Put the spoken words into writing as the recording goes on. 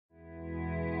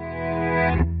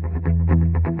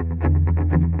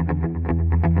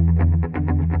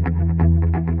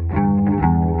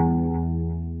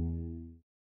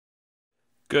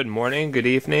Good morning, good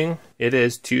evening. It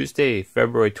is Tuesday,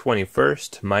 February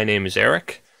 21st. My name is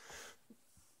Eric.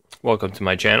 Welcome to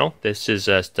my channel. This is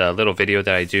just a little video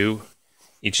that I do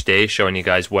each day showing you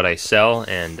guys what I sell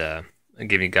and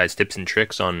giving you guys tips and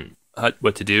tricks on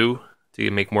what to do to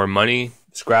make more money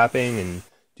scrapping and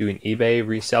doing eBay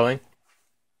reselling.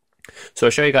 So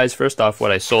I'll show you guys first off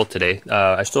what I sold today.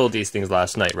 I sold these things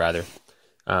last night rather.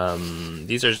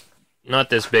 These are not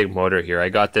this big motor here. I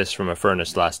got this from a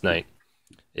furnace last night.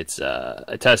 It's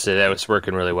I tested it, it's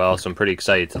working really well, so I'm pretty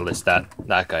excited to list that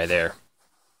guy there.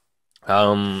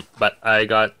 But I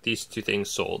got these two things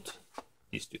sold.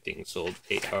 These two things sold.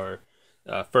 8R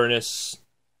furnace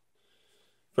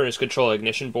control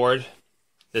ignition board.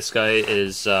 This guy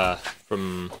is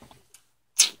from,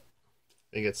 I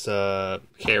think it's a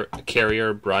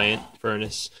Carrier Bryant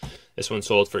furnace. This one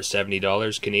sold for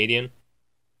 $70 Canadian.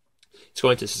 It's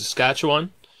going to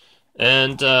Saskatchewan,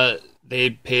 and they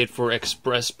paid for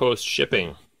express post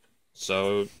shipping.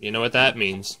 So you know what that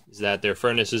means, is that their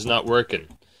furnace is not working.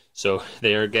 So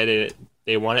they are getting it,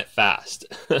 they want it fast.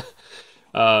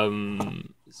 So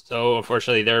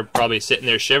unfortunately they're probably sitting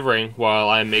there shivering while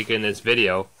I'm making this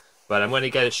video, but I'm going to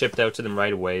get it shipped out to them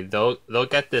right away. They'll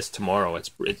get this tomorrow.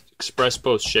 It's express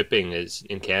post shipping is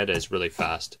in Canada is really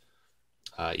fast,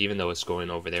 even though it's going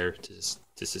over there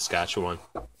to Saskatchewan.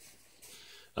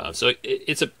 So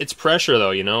it's pressure though,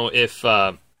 you know, if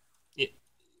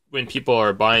when people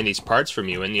are buying these parts from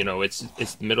you and you know it's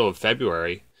the middle of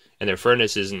February and their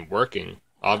furnace isn't working,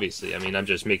 obviously, I mean, I'm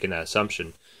just making that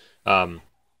assumption, and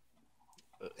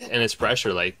it's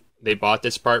pressure, like they bought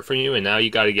this part from you and now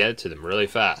you got to get it to them really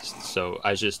fast. So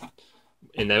I just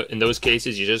in those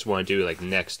cases you just want to do like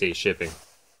next day shipping.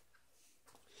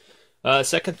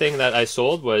 Second thing that I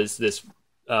sold was this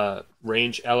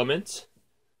range element.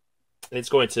 It's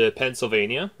going to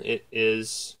Pennsylvania. It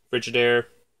is Frigidaire.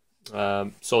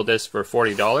 Sold this for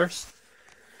 $40.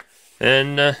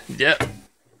 And yeah,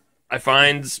 I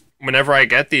find whenever I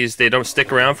get these, they don't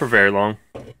stick around for very long.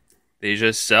 They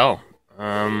just sell.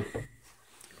 I'm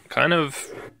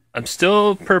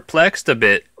still perplexed a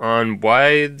bit on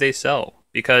why they sell.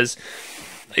 Because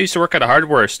I used to work at a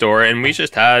hardware store and we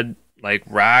just had like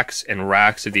racks and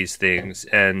racks of these things.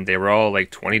 And they were all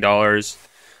like $20.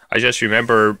 I just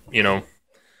remember, you know,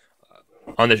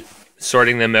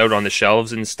 sorting them out on the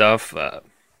shelves and stuff.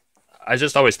 I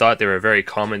just always thought they were a very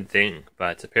common thing,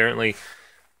 but apparently,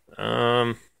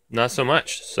 not so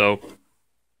much. So,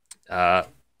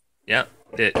 yeah,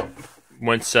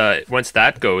 once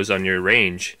that goes on your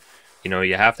range, you know,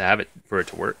 you have to have it for it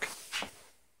to work.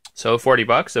 So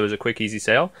 $40. That was a quick, easy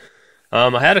sale.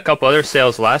 I had a couple other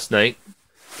sales last night,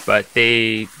 but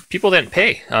people didn't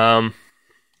pay.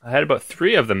 I had about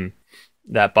 3 of them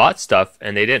that bought stuff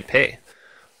and they didn't pay.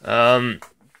 There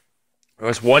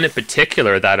was one in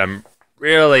particular that I'm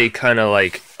really kind of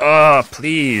like, oh,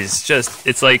 please, just,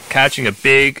 it's like catching a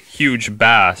big, huge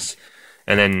bass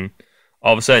and then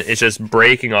all of a sudden it's just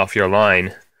breaking off your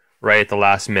line right at the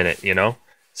last minute, you know?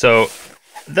 So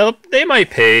they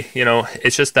might pay, you know,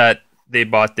 it's just that they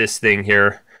bought this thing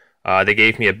here. They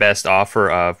gave me a best offer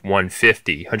of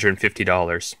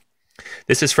 $150.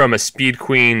 This is from a Speed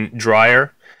Queen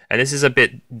dryer, and this is a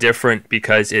bit different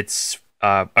because it's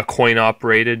a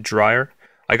coin-operated dryer.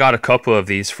 I got a couple of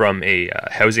these from a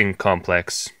housing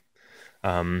complex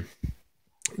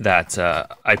that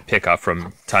I pick up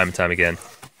from time and time again.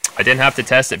 I didn't have to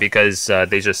test it because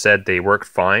they just said they worked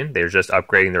fine. They were just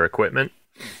upgrading their equipment.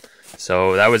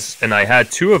 So that was, and I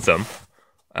had 2 of them.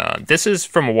 This is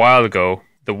from a while ago.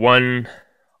 The one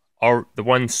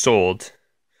sold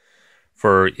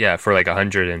for like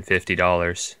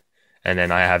 $150, and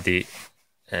then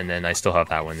I still have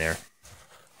that one there.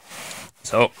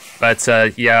 So, but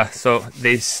yeah, so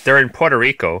they're in Puerto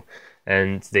Rico,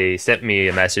 and they sent me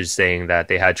a message saying that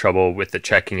they had trouble with the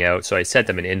checking out. So I sent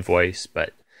them an invoice,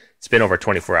 but it's been over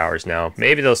 24 hours now.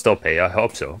 Maybe they'll still pay. I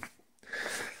hope so.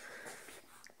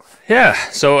 Yeah,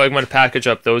 so I'm going to package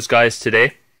up those guys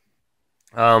today.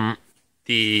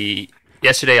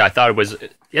 Yesterday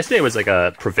was like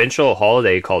a provincial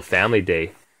holiday called Family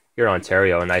Day here in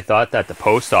Ontario, and I thought that the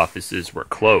post offices were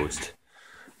closed,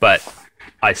 but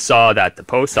I saw that the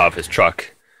post office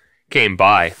truck came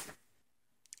by,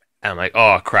 and I'm like,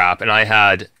 oh crap, and I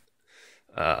had,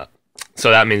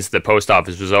 so that means the post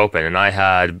office was open, and I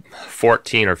had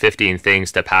 14 or 15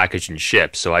 things to package and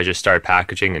ship, so I just started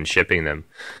packaging and shipping them,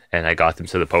 and I got them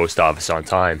to the post office on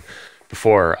time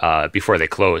before they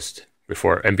closed,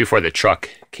 before the truck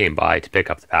came by to pick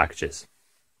up the packages.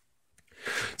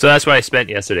 So that's what I spent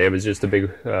yesterday. It was just a big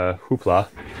hoopla.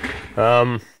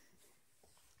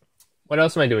 what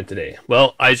else am I doing today?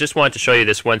 Well, I just wanted to show you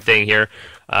this one thing here.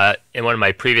 In one of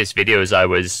my previous videos, I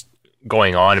was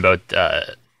going on about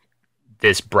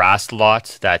this brass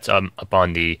lot that's up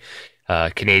on the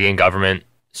Canadian government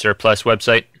surplus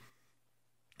website.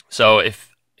 So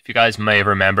if you guys may have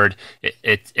remembered,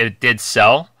 it did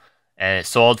sell, and it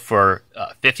sold for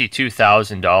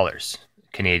 $52,000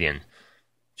 Canadian.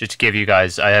 Just to give you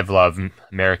guys, I have a lot of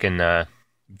American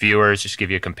viewers, just to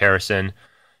give you a comparison.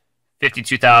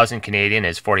 52,000 Canadian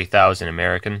is 40,000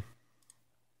 American.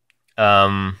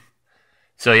 So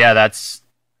yeah, that's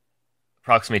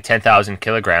approximately 10,000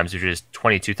 kilograms, which is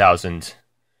 22,000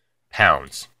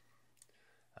 pounds.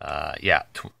 Yeah,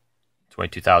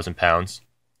 22,000 pounds.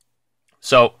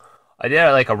 So I did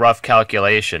like a rough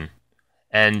calculation,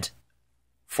 and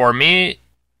for me,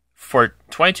 for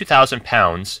 22,000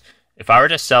 pounds, if I were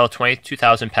to sell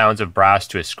 22,000 pounds of brass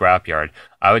to a scrapyard,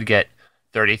 I would get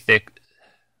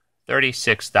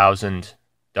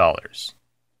 $36,000,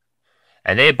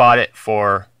 and they bought it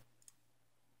for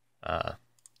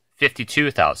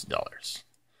 $52,000.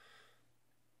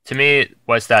 To me,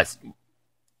 what's that?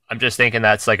 I'm just thinking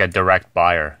that's like a direct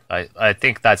buyer. I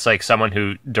think that's like someone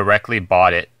who directly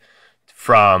bought it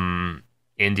from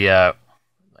India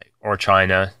or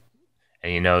China,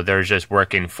 and they're just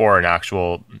working for an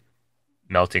actual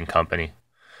melting company.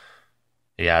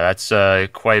 Yeah, that's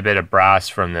quite a bit of brass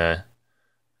from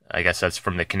I guess that's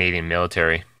from the Canadian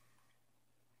military.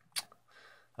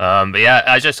 But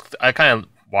yeah, I kind of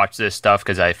watch this stuff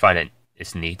because I find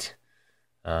it's neat.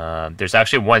 There's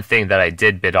actually one thing that I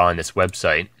did bid on this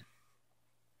website.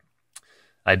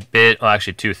 I bid, well,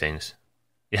 actually two things.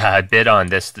 Yeah, I bid on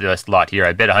this lot here.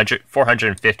 I bid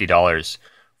 $450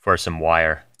 for some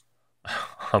wire.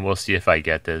 We'll see if I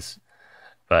get this,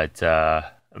 but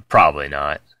probably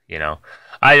not. I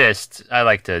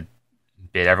like to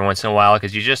bid every once in a while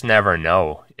because you just never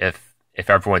know if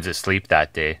everyone's asleep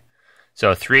that day.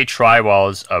 So 3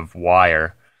 tri-walls of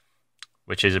wire,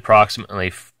 which is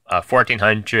approximately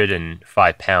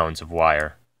 1,405 pounds of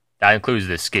wire. That includes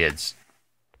the skids.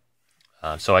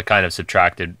 So I kind of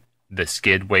subtracted the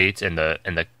skid weight and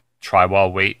the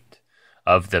tri-wall weight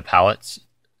of the pallets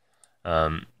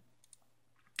of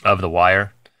the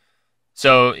wire.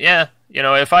 So yeah,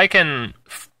 if I can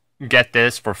get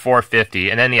this for $450,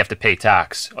 and then you have to pay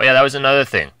tax. Oh yeah, that was another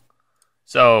thing.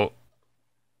 So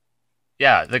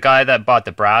yeah, the guy that bought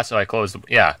the brass, so I closed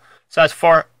yeah. So that's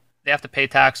they have to pay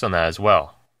tax on that as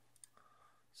well.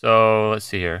 So let's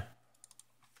see here.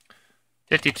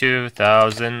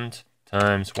 52,000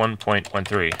 times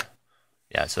 1.13.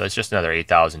 Yeah, so that's just another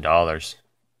 $8,000.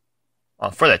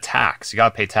 For the tax. You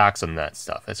gotta pay tax on that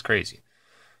stuff. That's crazy.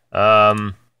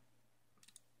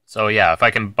 So yeah, if I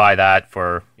can buy that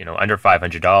for, under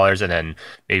 $500 and then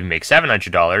maybe make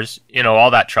 $700,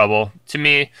 all that trouble, to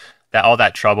me, all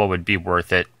that trouble would be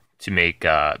worth it to make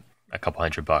a couple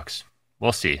 $100.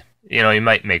 We'll see. You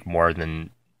might make more than,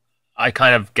 I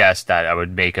kind of guessed that I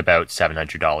would make about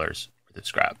 $700 with the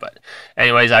scrap. But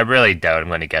anyways, I really doubt I'm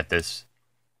going to get this.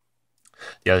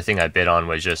 The other thing I bid on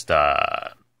was just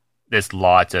this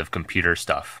lot of computer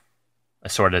stuff,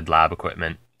 assorted lab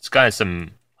equipment. It's kind of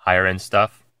some higher end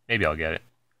stuff. Maybe I'll get it.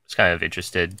 I was kind of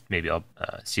interested. Maybe I'll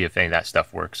see if any of that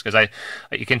stuff works. Because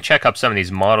you can check up some of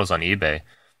these models on eBay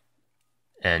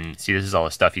and see this is all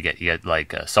the stuff you get. You get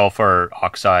like sulfur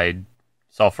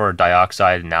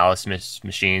dioxide analysis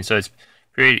machine. So it's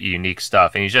pretty unique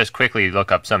stuff. And you just quickly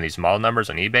look up some of these model numbers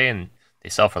on eBay and they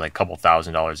sell for like a couple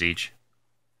 $1,000s each.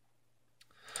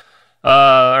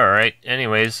 Alright.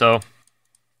 Anyways, so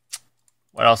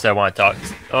what else did I want to talk?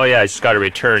 Oh yeah, I just got a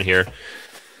return here.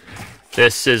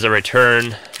 This is a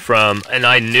return from, and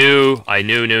I knew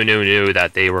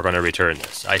that they were going to return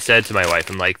this. I said to my wife,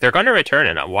 I'm like, they're going to return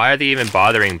it. Why are they even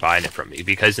bothering buying it from me?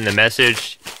 Because in the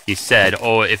message, he said,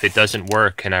 oh, if it doesn't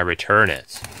work, can I return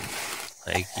it?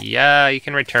 Like, yeah, you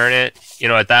can return it.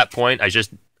 At that point, I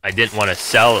didn't want to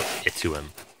sell it to him.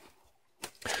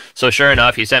 So sure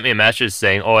enough, he sent me a message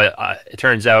saying, oh, it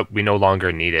turns out we no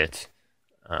longer need it.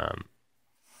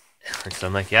 So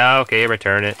I'm like, yeah, okay,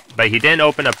 return it. But he didn't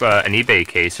open up an eBay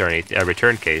case or a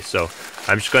return case, so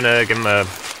I'm just going to give him a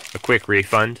quick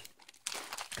refund.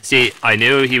 See, I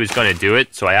knew he was going to do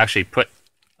it, so I actually put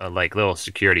like little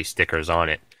security stickers on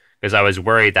it because I was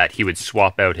worried that he would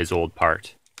swap out his old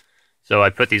part. So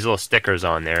I put these little stickers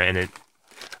on there, and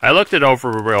I looked it over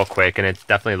real quick, and it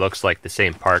definitely looks like the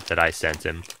same part that I sent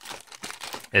him.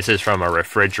 This is from a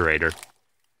refrigerator.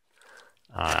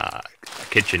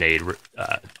 KitchenAid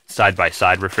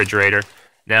side-by-side refrigerator.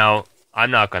 Now, I'm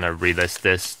not going to relist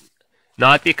this,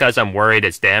 not because I'm worried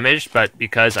it's damaged, but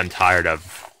because I'm tired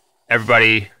of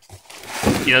everybody,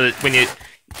 when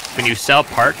when you sell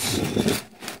parts,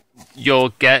 you'll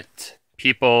get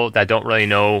people that don't really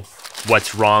know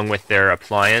what's wrong with their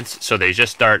appliance, so they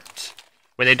just start,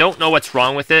 when they don't know what's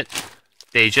wrong with it,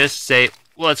 they just say,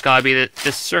 well, it's gotta be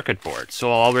this circuit board,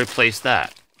 so I'll replace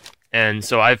that. And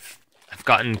so I've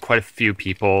gotten quite a few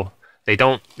people,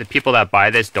 the people that buy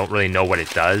this don't really know what it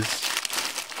does.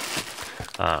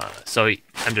 So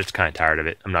I'm just kind of tired of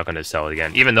it. I'm not going to sell it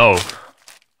again, even though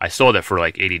I sold it for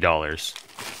like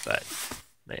 $80. But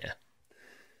yeah.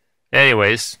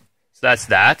 Anyways, so that's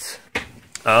that.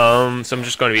 So I'm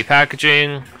just going to be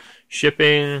packaging,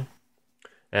 shipping,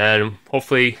 and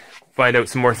hopefully find out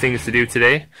some more things to do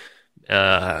today.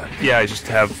 Yeah, I just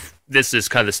have, this is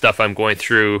kind of the stuff I'm going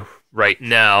through right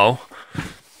now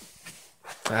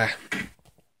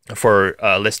for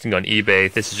listing on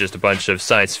eBay. This is just a bunch of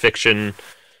science fiction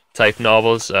type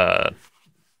novels.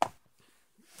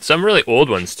 Some really old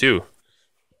ones too.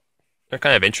 They're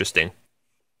kind of interesting.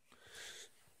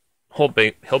 Whole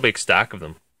big stack of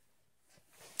them.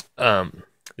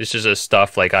 This is just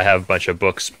stuff like I have a bunch of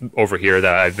books over here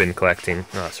that I've been collecting.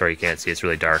 Oh, sorry, you can't see. It's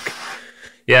really dark.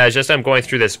 Yeah, it's just I'm going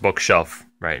through this bookshelf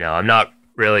right now. I'm not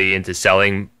really into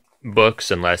selling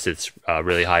books unless it's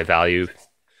really high value.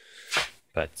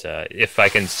 But if I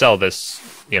can sell this,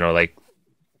 you know, like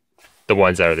the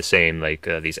ones that are the same, like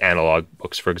these analog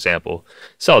books, for example,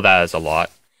 sell that as a lot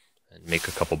and make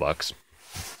a couple bucks.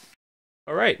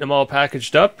 All right, I'm all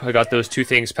packaged up. I got those two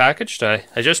things packaged. I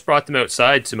just brought them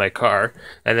outside to my car,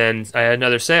 and then I had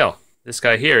another sale. This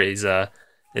guy here is a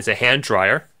hand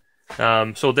dryer.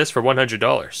 Sold this for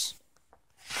 $100.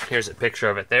 Here's a picture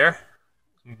of it there.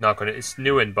 It's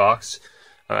new in box.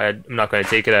 I'm not gonna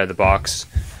take it out of the box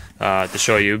to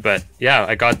show you, but yeah,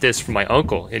 I got this from my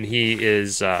uncle, and he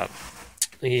has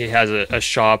a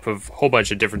shop of a whole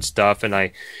bunch of different stuff, and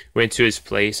I went to his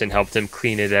place and helped him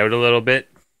clean it out a little bit,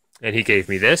 and he gave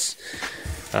me this.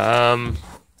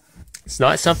 It's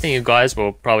not something you guys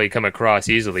will probably come across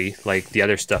easily, like the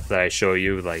other stuff that I show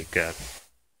you, like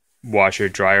washer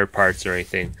dryer parts or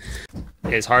anything.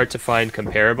 It's hard to find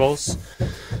comparables,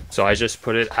 so I just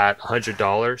put it at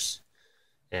 $100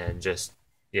 and just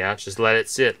let it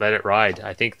sit, let it ride.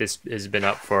 I think this has been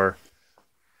up for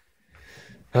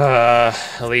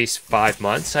at least 5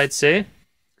 months, I'd say,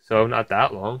 so not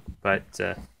that long, but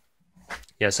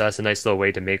yeah, so that's a nice little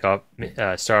way to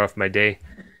start off my day.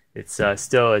 It's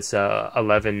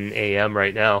 11 a.m.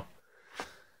 right now,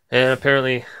 and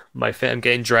apparently I'm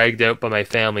getting dragged out by my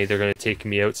family. They're going to take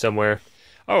me out somewhere.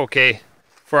 Oh, okay,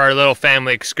 for our little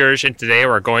family excursion today,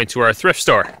 we're going to our thrift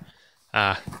store.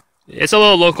 It's a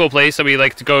little local place that we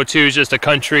like to go to, just a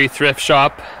country thrift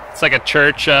shop. It's like a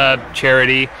church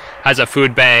charity, has a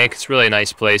food bank. It's a really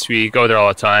nice place. We go there all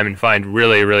the time and find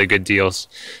really, really good deals.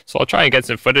 So I'll try and get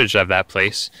some footage of that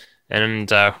place. And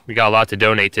we got a lot to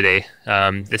donate today.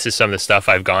 This is some of the stuff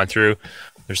I've gone through.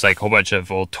 There's like a whole bunch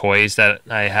of old toys that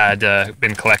I had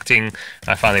been collecting.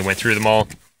 I finally went through them all.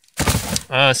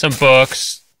 Some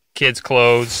books, kids'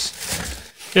 clothes,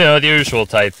 you know, the usual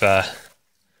type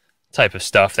of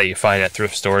stuff that you find at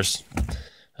thrift stores.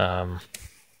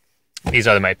 These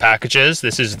are my packages.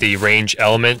 This is the range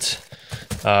element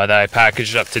that I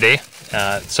packaged up today.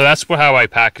 So that's how I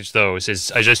package those.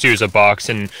 Is I just use a box,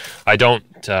 and I don't.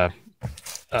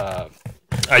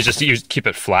 I just keep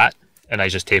it flat, and I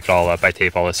just tape it all up. I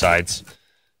tape all the sides,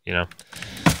 you know.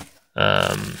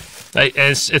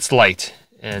 It's light,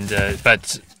 and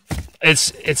but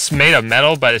it's made of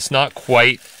metal, but it's not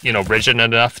quite, you know, rigid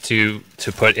enough to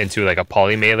put into like a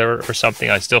poly mailer or something.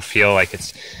 I still feel like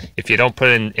if you don't put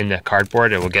it in the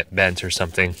cardboard, it will get bent or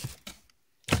something.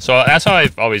 So that's how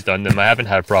I've always done them. I haven't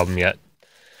had a problem yet.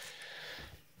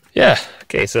 Yeah,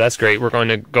 okay, so that's great. We're going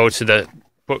to go to the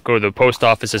post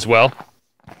office as well.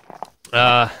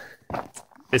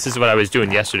 This is what I was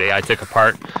doing yesterday. I took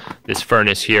apart this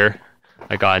furnace here.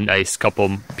 I got a nice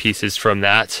couple pieces from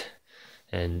that,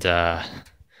 and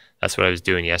that's what I was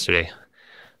doing yesterday.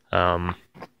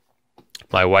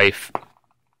 My wife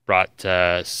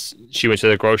she went to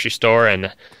the grocery store,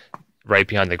 and right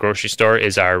behind the grocery store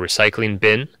is our recycling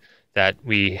bin that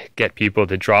we get people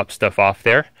to drop stuff off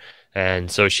there.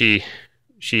 And so she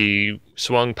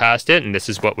swung past it, and this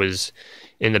is what was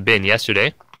in the bin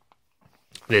yesterday.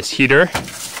 This heater,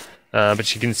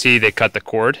 but you can see they cut the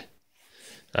cord.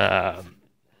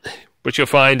 What you'll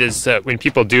find is that when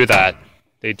people do that,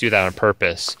 they do that on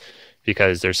purpose,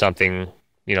 because there's something,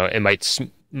 you know,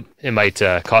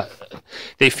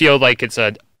 they feel like it's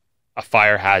a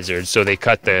fire hazard, so they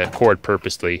cut the cord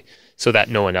purposely so that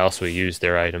no one else will use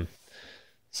their item.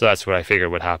 So that's what I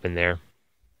figured would happen there.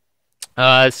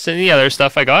 So the other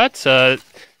stuff I got,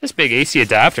 this big AC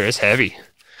adapter is heavy.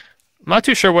 I'm not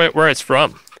too sure where it's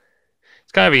from.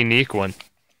 It's kind of a unique one.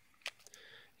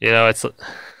 You know, I'm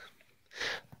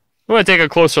going to take a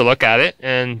closer look at it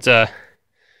and,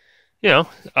 you know,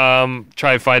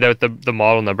 try and find out the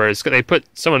model number.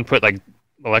 Someone put like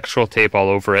electrical tape all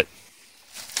over it.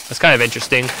 That's kind of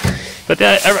interesting. But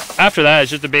after that,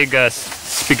 it's just a big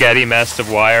spaghetti mess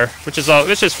of wire, which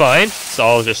is fine. It's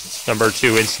all just number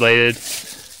 2 insulated.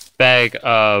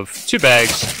 Two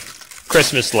bags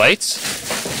Christmas lights.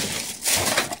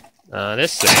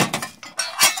 This thing,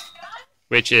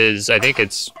 which is, I think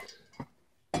it's,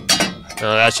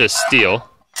 that's just steel.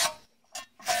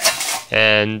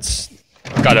 And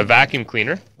got a vacuum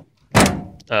cleaner.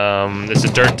 This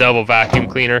is Dirt Devil vacuum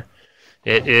cleaner.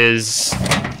 It is,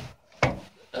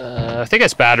 I think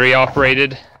it's battery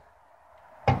operated.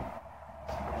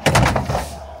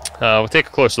 We'll take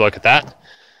a closer look at that.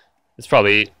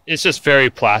 It's just very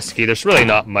plasticky. There's really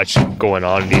not much going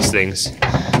on in these things.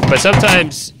 But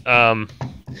sometimes,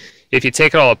 if you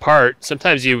take it all apart,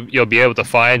 sometimes you'll be able to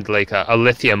find like a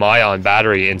lithium-ion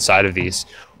battery inside of these.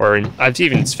 Or I've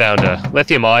even found a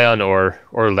lithium-ion or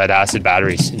lead-acid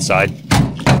batteries inside.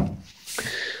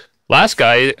 Last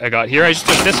guy I got here, I just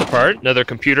took this apart. Another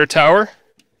computer tower.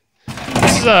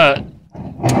 This is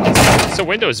it's a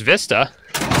Windows Vista,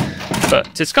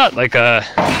 but it's got like a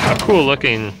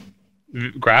cool-looking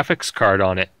graphics card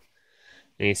on it.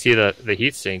 And you see the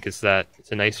heatsink. It's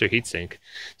a nicer heatsink.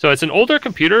 So it's an older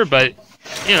computer, but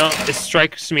you know, it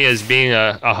strikes me as being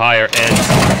a higher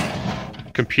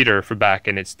end computer for back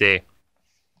in its day.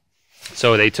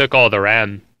 So they took all the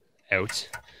RAM out,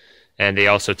 and they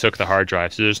also took the hard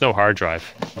drive. So there's no hard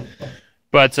drive.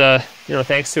 But you know,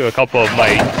 thanks to a couple of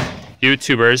my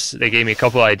YouTubers, they gave me a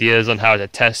couple ideas on how to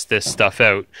test this stuff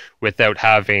out without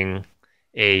having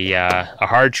a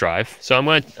hard drive. So I'm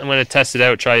gonna test it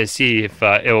out, try to see if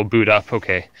it will boot up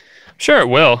okay. I'm sure it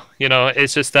will. You know,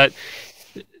 it's just that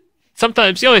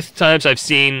sometimes the only times I've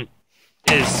seen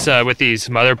is with these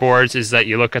motherboards is that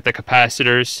you look at the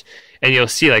capacitors and you'll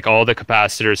see like all the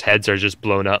capacitors' heads are just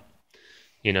blown up.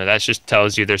 You know, that just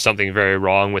tells you there's something very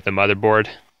wrong with the motherboard.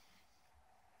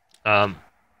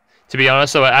 To be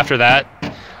honest though, after that,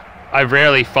 I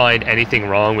rarely find anything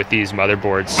wrong with these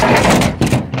motherboards.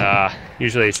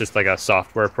 Usually it's just like a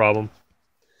software problem.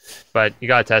 But you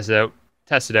gotta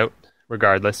test it out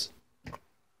regardless.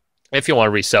 If you want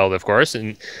to resell it, of course,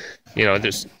 and you know,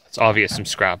 it's obvious some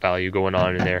scrap value going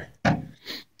on in there.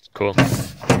 It's cool.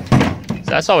 So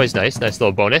that's always nice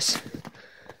little bonus.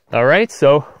 Alright,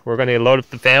 so we're gonna load up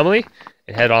the family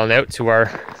and head on out to our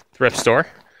thrift store.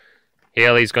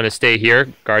 Haley's gonna stay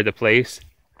here, guard the place.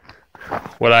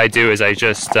 What I do is I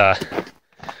just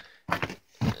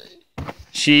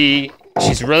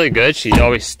she's really good. She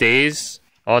always stays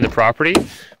on the property.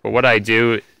 But what I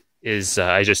do is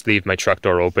I just leave my truck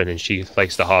door open and she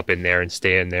likes to hop in there and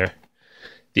stay in there.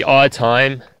 The odd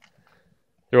time,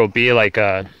 there will be like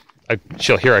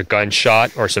she'll hear a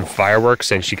gunshot or some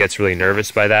fireworks and she gets really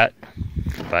nervous by that.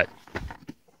 But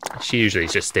she usually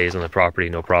just stays on the property,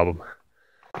 no problem.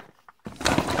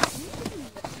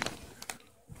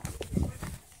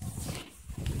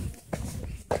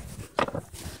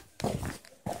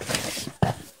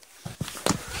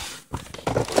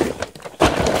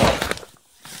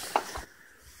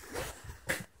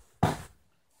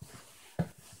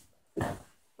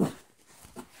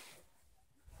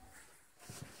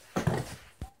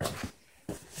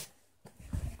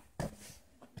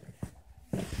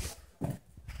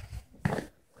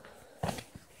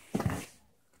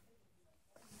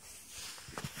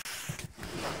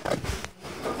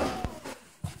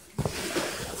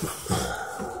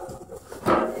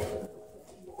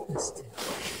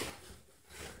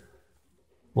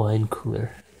 Wine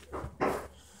cooler.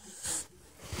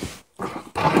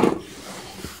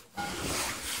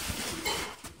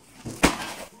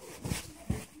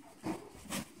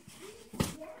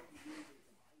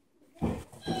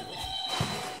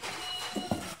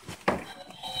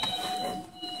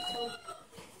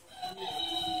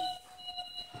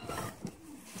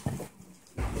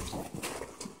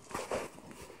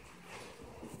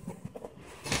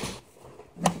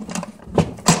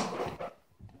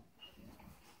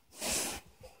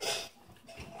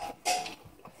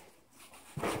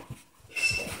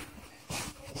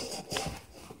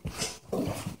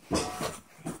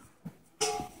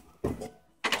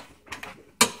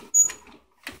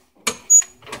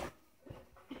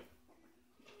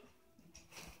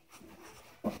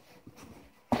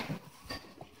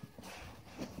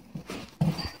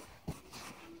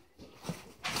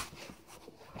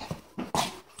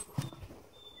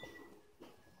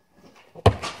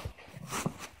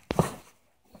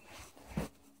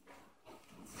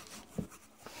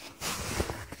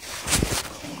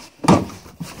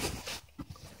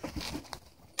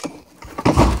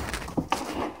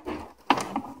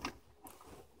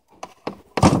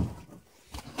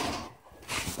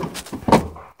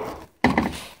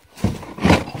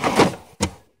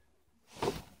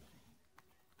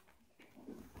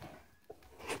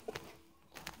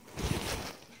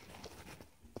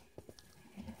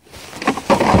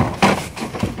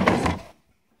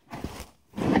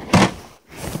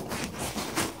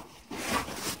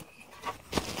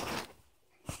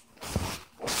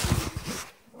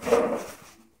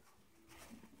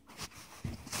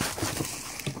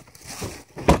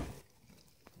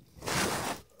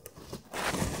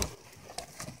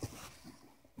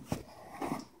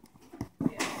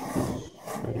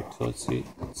 let's see.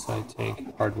 Side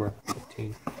tank, hardware,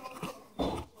 15.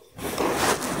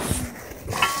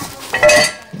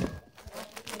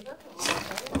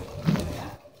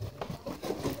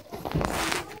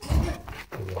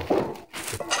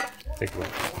 Take a look.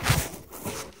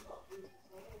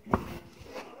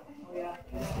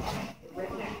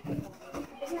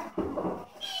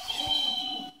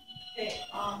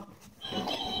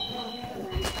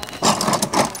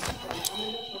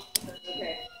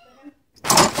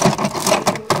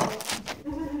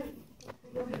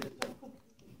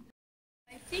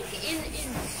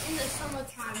 In the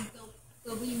summertime,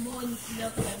 there'll be more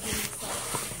milk than in the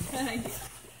summer.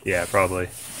 Yeah, probably.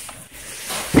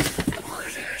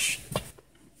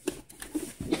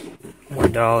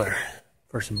 $1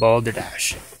 for some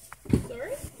balderdash.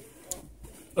 Sorry?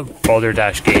 A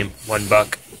balderdash game,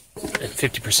 $1 and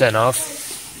 50% off.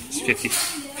 It's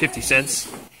 50 cents.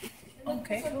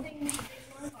 Okay.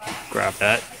 Grab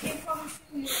that.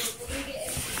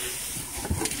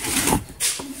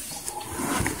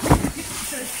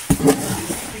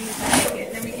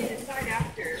 Then we can decide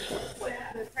after what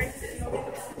the price is.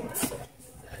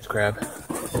 Let's grab.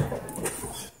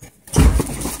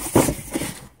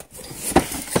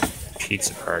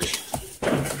 Pizza party.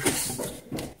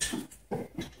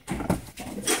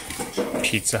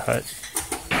 Pizza Hut.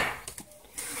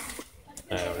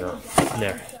 There we go.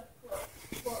 There.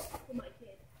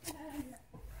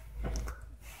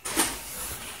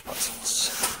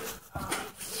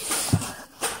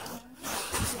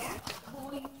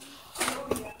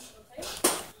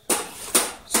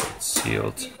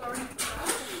 Sealed.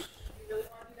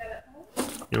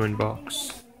 New in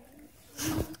box.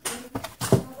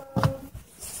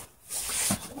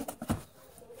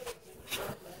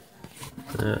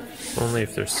 Only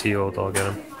if they're sealed, I'll get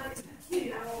them.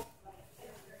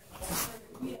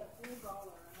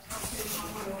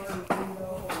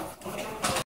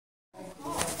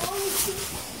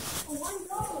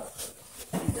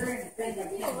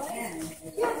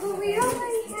 Yeah, but we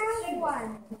already have one.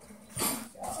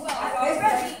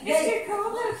 Mr.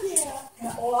 Cole's here.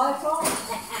 Oh,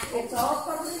 it's all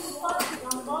covered in plastic on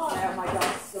the bottom. Yeah, my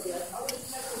dog's still there.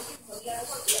 Yeah,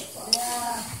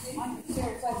 I'm sure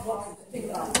it's like boxes to pick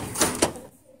up.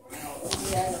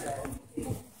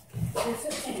 There's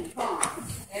 15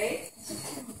 pounds, eh?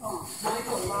 16 pounds.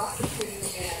 Michael lost the 2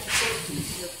 and 14.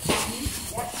 You're coming?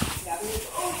 Yep.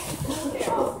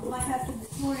 Yeah. Oh, my husband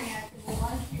this morning, I said, well, why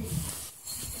don't you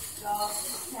dog the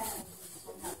 10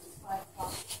 and have to 5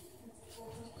 pounds.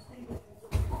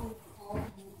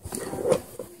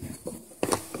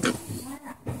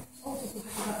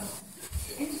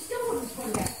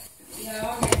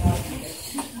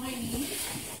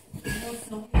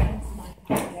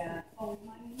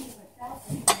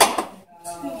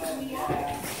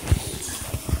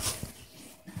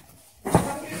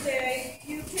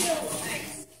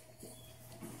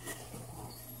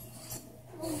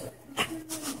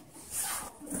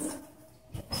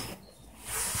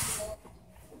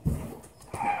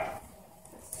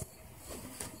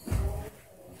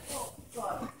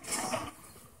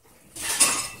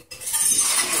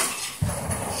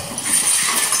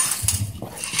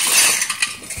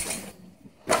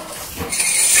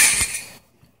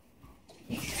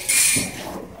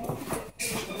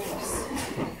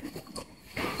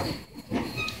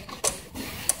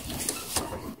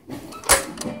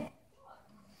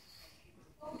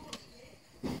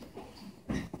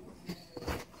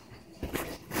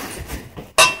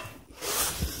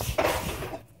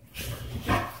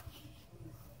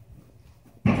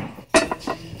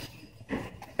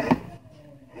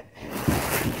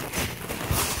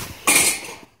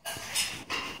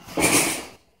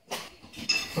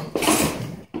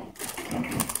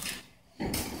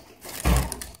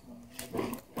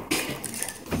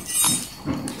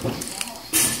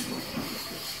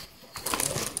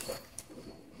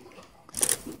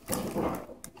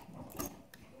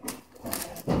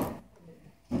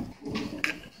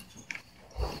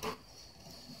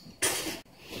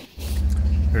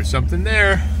 There's something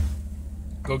there.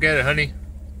 Go get it, honey.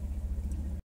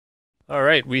 All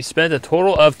right, we spent a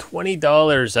total of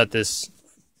 $20 at this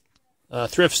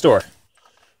thrift store.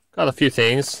 Got a few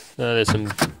things. There's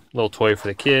some little toy for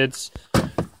the kids.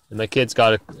 And my kids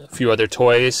got a few other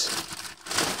toys.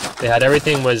 They had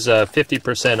everything was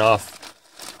 50% off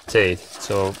today.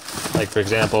 So, like for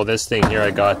example, this thing here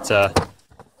I got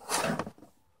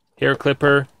hair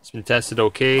clipper. It's been tested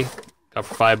okay. Got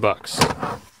for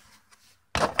 $5.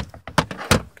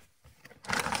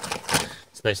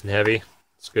 It's nice and heavy.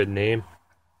 It's a good name.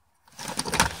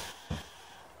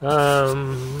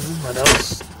 What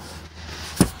else?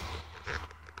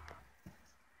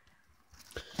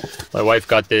 My wife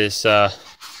got this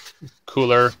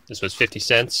cooler. This was 50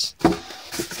 cents.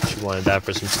 She wanted that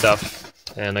for some stuff.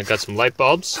 And I got some light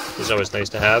bulbs. These are always nice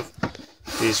to have.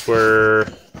 These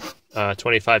were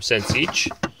 25 cents each.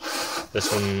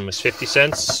 This one was 50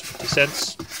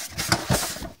 cents.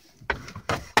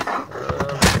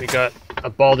 We got a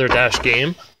Balderdash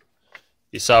game.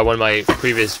 You saw one of my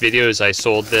previous videos. I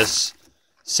sold this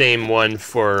same one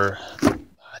for,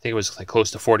 I think it was like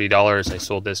close to $40. I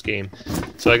sold this game.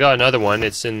 So I got another one.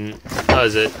 It's in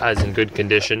as in good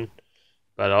condition,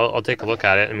 but I'll take a look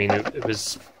at it. I mean, it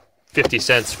was 50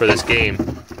 cents for this game,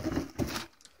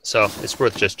 so it's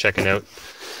worth just checking out.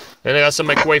 And I got some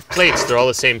microwave plates. They're all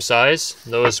the same size.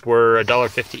 Those were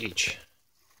 $1.50 each.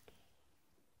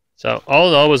 So all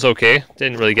in all, was okay.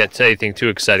 Didn't really get to anything too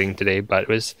exciting today, but it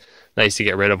was nice to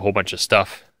get rid of a whole bunch of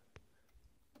stuff.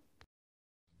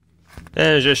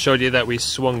 And I just showed you that we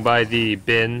swung by the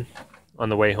bin on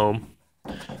the way home.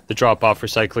 The drop-off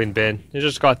recycling bin. I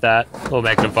just got that little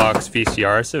Magnavox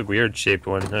VCR. It's a weird shaped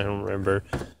one. I don't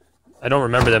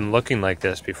remember them looking like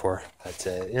this before. But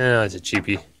yeah, it's a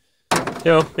cheapie.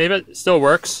 You know, maybe it still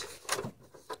works.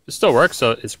 It still works,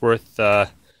 so it's worth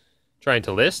trying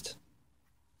to list.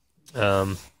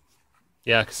 Yeah,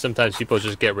 because sometimes people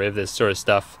just get rid of this sort of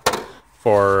stuff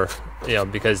for, you know,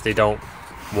 because they don't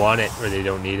want it or they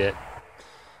don't need it.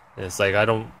 And it's like,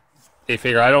 they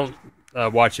figure I don't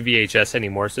watch VHS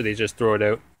anymore, so they just throw it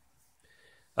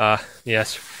out.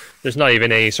 Yes, there's not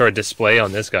even any sort of display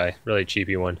on this guy. Really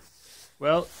cheapy one.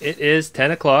 Well, it is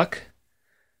 10 o'clock.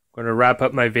 I'm going to wrap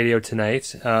up my video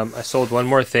tonight. I sold one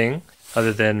more thing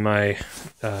other than my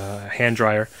hand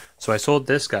dryer. So I sold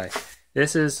this guy.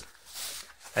 This is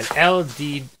an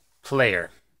LD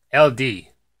player. LD.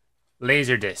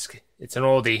 Laserdisc. It's an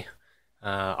oldie.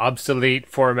 Obsolete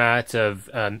format of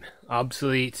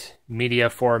obsolete media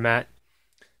format,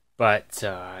 but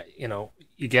you know,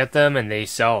 you get them and they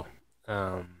sell.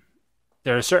 There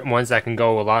are certain ones that can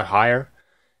go a lot higher,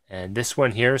 and this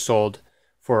one here sold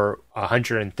for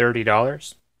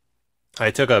 $130.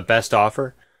 I took a best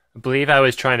offer. I believe I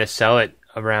was trying to sell it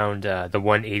around the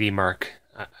 180 mark.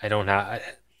 I don't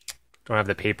have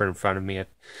the paper in front of me. I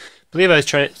believe I was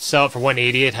trying to sell it for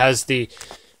 180. It has the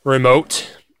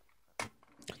remote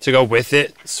to go with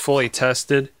it. It's fully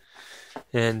tested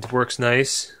and works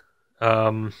nice.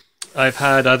 I've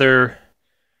had other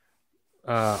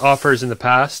offers in the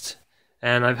past,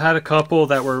 and I've had a couple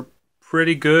that were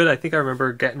pretty good. I think I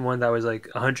remember getting one that was like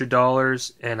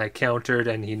 $100, and I countered,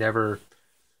 and he never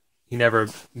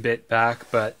bit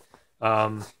back. But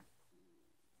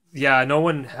yeah, no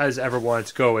one has ever wanted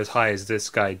to go as high as this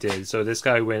guy did. So this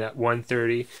guy went at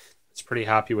 130. I was pretty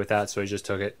happy with that, so I just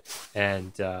took it,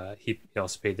 and he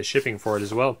also paid the shipping for it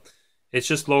as well. It's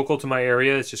just local to my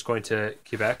area. It's just going to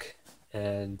Quebec,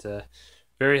 and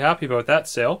very happy about that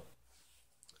sale.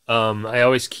 I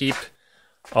always keep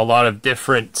a lot of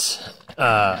different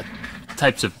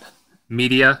types of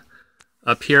media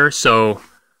up here. So,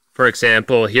 for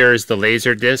example, here's the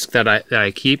laser disc that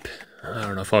I keep. I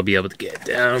don't know if I'll be able to get it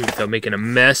down without making a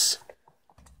mess.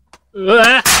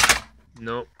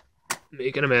 Nope.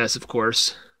 Making a mess, of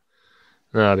course.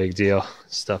 Not a big deal.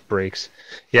 Stuff breaks.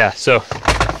 Yeah, so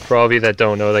for all of you that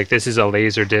don't know, like, this is a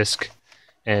laser disc,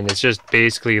 and it's just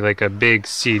basically like a big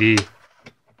CD.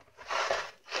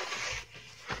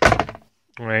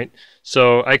 Alright,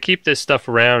 so I keep this stuff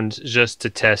around just to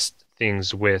test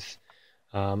things with.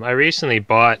 I recently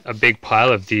bought a big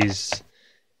pile of these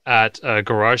at a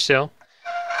garage sale.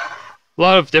 A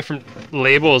lot of different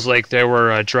labels, like there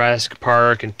were Jurassic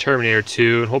Park and Terminator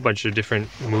 2 and a whole bunch of different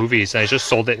movies. I just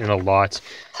sold it in a lot,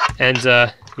 and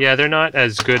yeah, they're not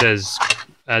as good as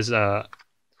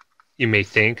you may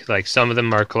think. Like, some of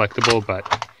them are collectible, but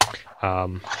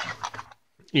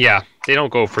yeah, they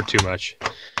don't go for too much.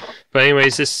 But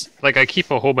anyways, this, like, I keep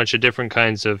a whole bunch of different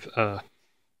kinds of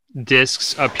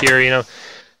discs up here, you know.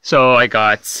 So I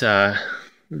got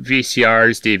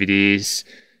VCRs, DVDs,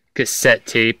 cassette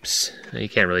tapes. You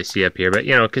can't really see up here, but,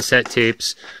 you know, cassette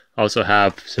tapes. Also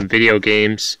have some video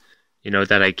games, you know,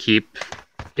 that I keep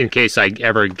in case I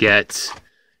ever get,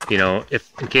 you know,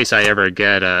 in case I ever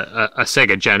get a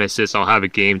Sega Genesis, I'll have a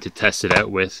game to test it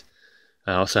out with.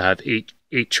 I also have eight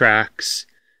tracks,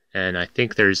 and I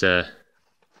think there's a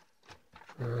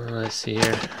let's see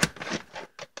here.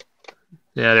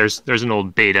 Yeah, there's an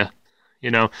old Beta, you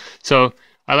know. So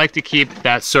I like to keep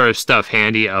that sort of stuff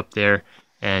handy up there,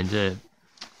 and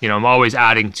you know, I'm always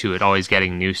adding to it, always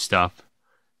getting new stuff,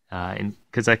 and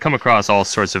because I come across all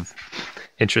sorts of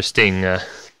interesting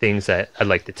things that I'd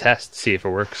like to test, see if it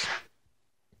works.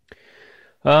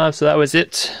 So that was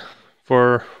it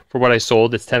for what I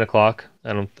sold. It's 10 o'clock.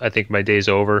 I think my day's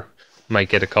over. Might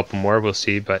get a couple more, we'll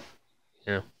see, but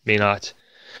you know, may not.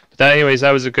 But that, anyways,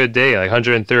 that was a good day. Like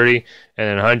 130 and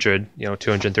then 100, you know,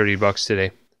 $230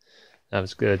 today. That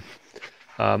was good.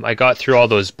 I got through all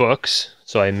those books,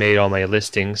 so I made all my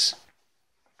listings.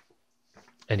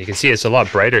 And you can see it's a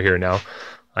lot brighter here now.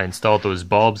 I installed those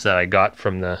bulbs that I got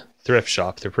from the thrift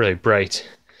shop. They're pretty bright.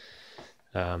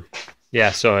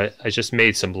 Yeah, so I just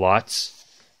made some lots.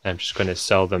 I'm just going to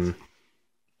sell them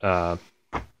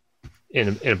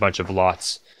in a bunch of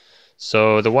lots.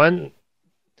 So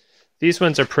these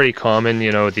ones are pretty common,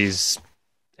 you know, these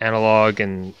analog,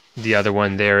 and the other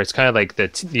one there, it's kind of like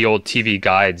the old TV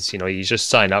guides, you know, you just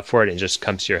sign up for it and it just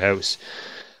comes to your house.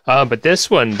 But this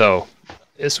one though,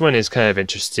 this one is kind of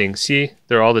interesting. See,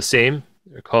 they're all the same.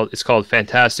 It's called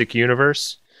Fantastic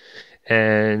Universe,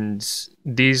 and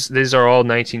these are all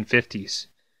 1950s.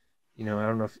 You know, I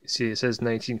don't know if you see, it says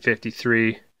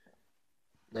 1953,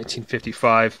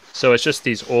 1955. So it's just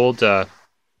these old,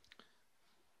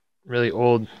 really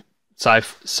old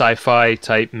sci-fi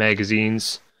type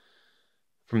magazines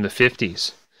from the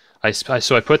 50s.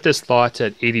 So I put this lot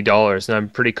at $80, and I'm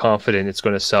pretty confident it's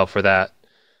going to sell for that.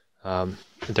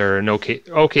 They're in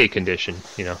okay condition,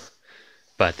 you know.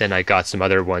 But then I got some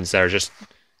other ones that are just,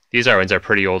 these ones are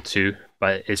pretty old too,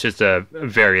 but it's just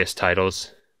various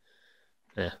titles.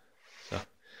 Yeah, so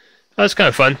that's kind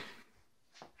of fun.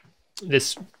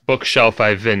 This bookshelf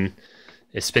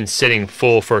it's been sitting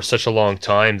full for such a long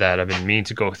time that I've been meaning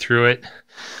to go through it.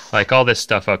 Like all this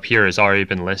stuff up here has already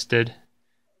been listed.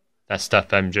 That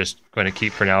stuff I'm just going to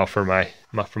keep for now for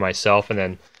myself, and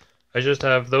then I just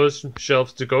have those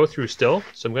shelves to go through still.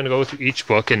 So I'm going to go through each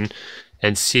book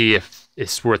and see if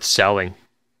it's worth selling.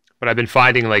 But I've been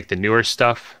finding like the newer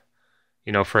stuff,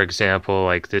 you know, for example,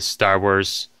 like this Star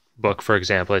Wars book, for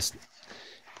example, it's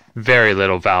very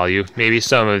little value. Maybe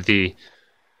some of the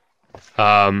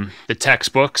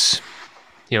textbooks,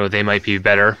 you know, they might be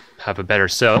better, have a better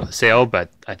sale, but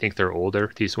I think they're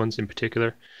older, these ones in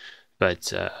particular.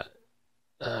 But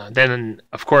then,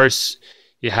 of course,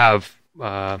 you have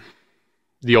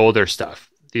the older stuff,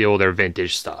 the older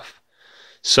vintage stuff.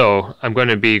 So I'm going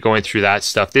to be going through that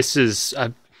stuff. This is,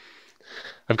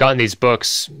 I've gotten these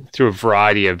books through a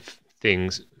variety of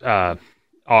things,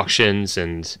 auctions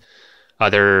and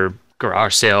other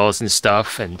garage sales and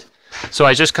stuff. And so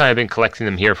I just kind of been collecting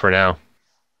them here for now.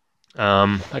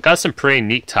 I got some pretty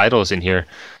neat titles in here.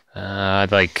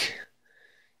 Like,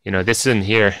 you know, this in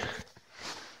here.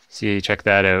 See, check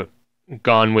that out.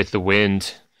 Gone with the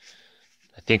Wind.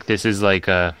 I think this is like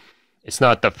it's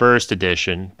not the first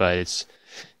edition, but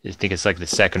I think it's like the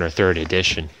second or third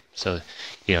edition. So,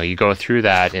 you know, you go through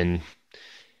that and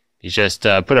you just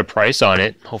put a price on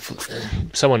it. Hopefully,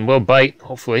 someone will bite,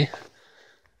 hopefully.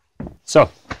 So,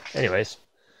 anyways.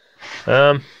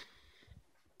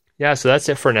 Yeah, so that's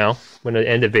it for now. I'm going to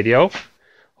end the video.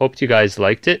 Hope you guys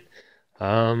liked it.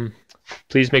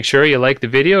 Please make sure you like the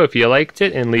video if you liked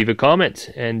it and leave a comment.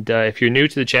 And if you're new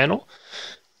to the channel,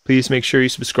 please make sure you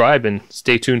subscribe and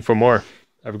stay tuned for more.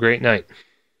 Have a great night.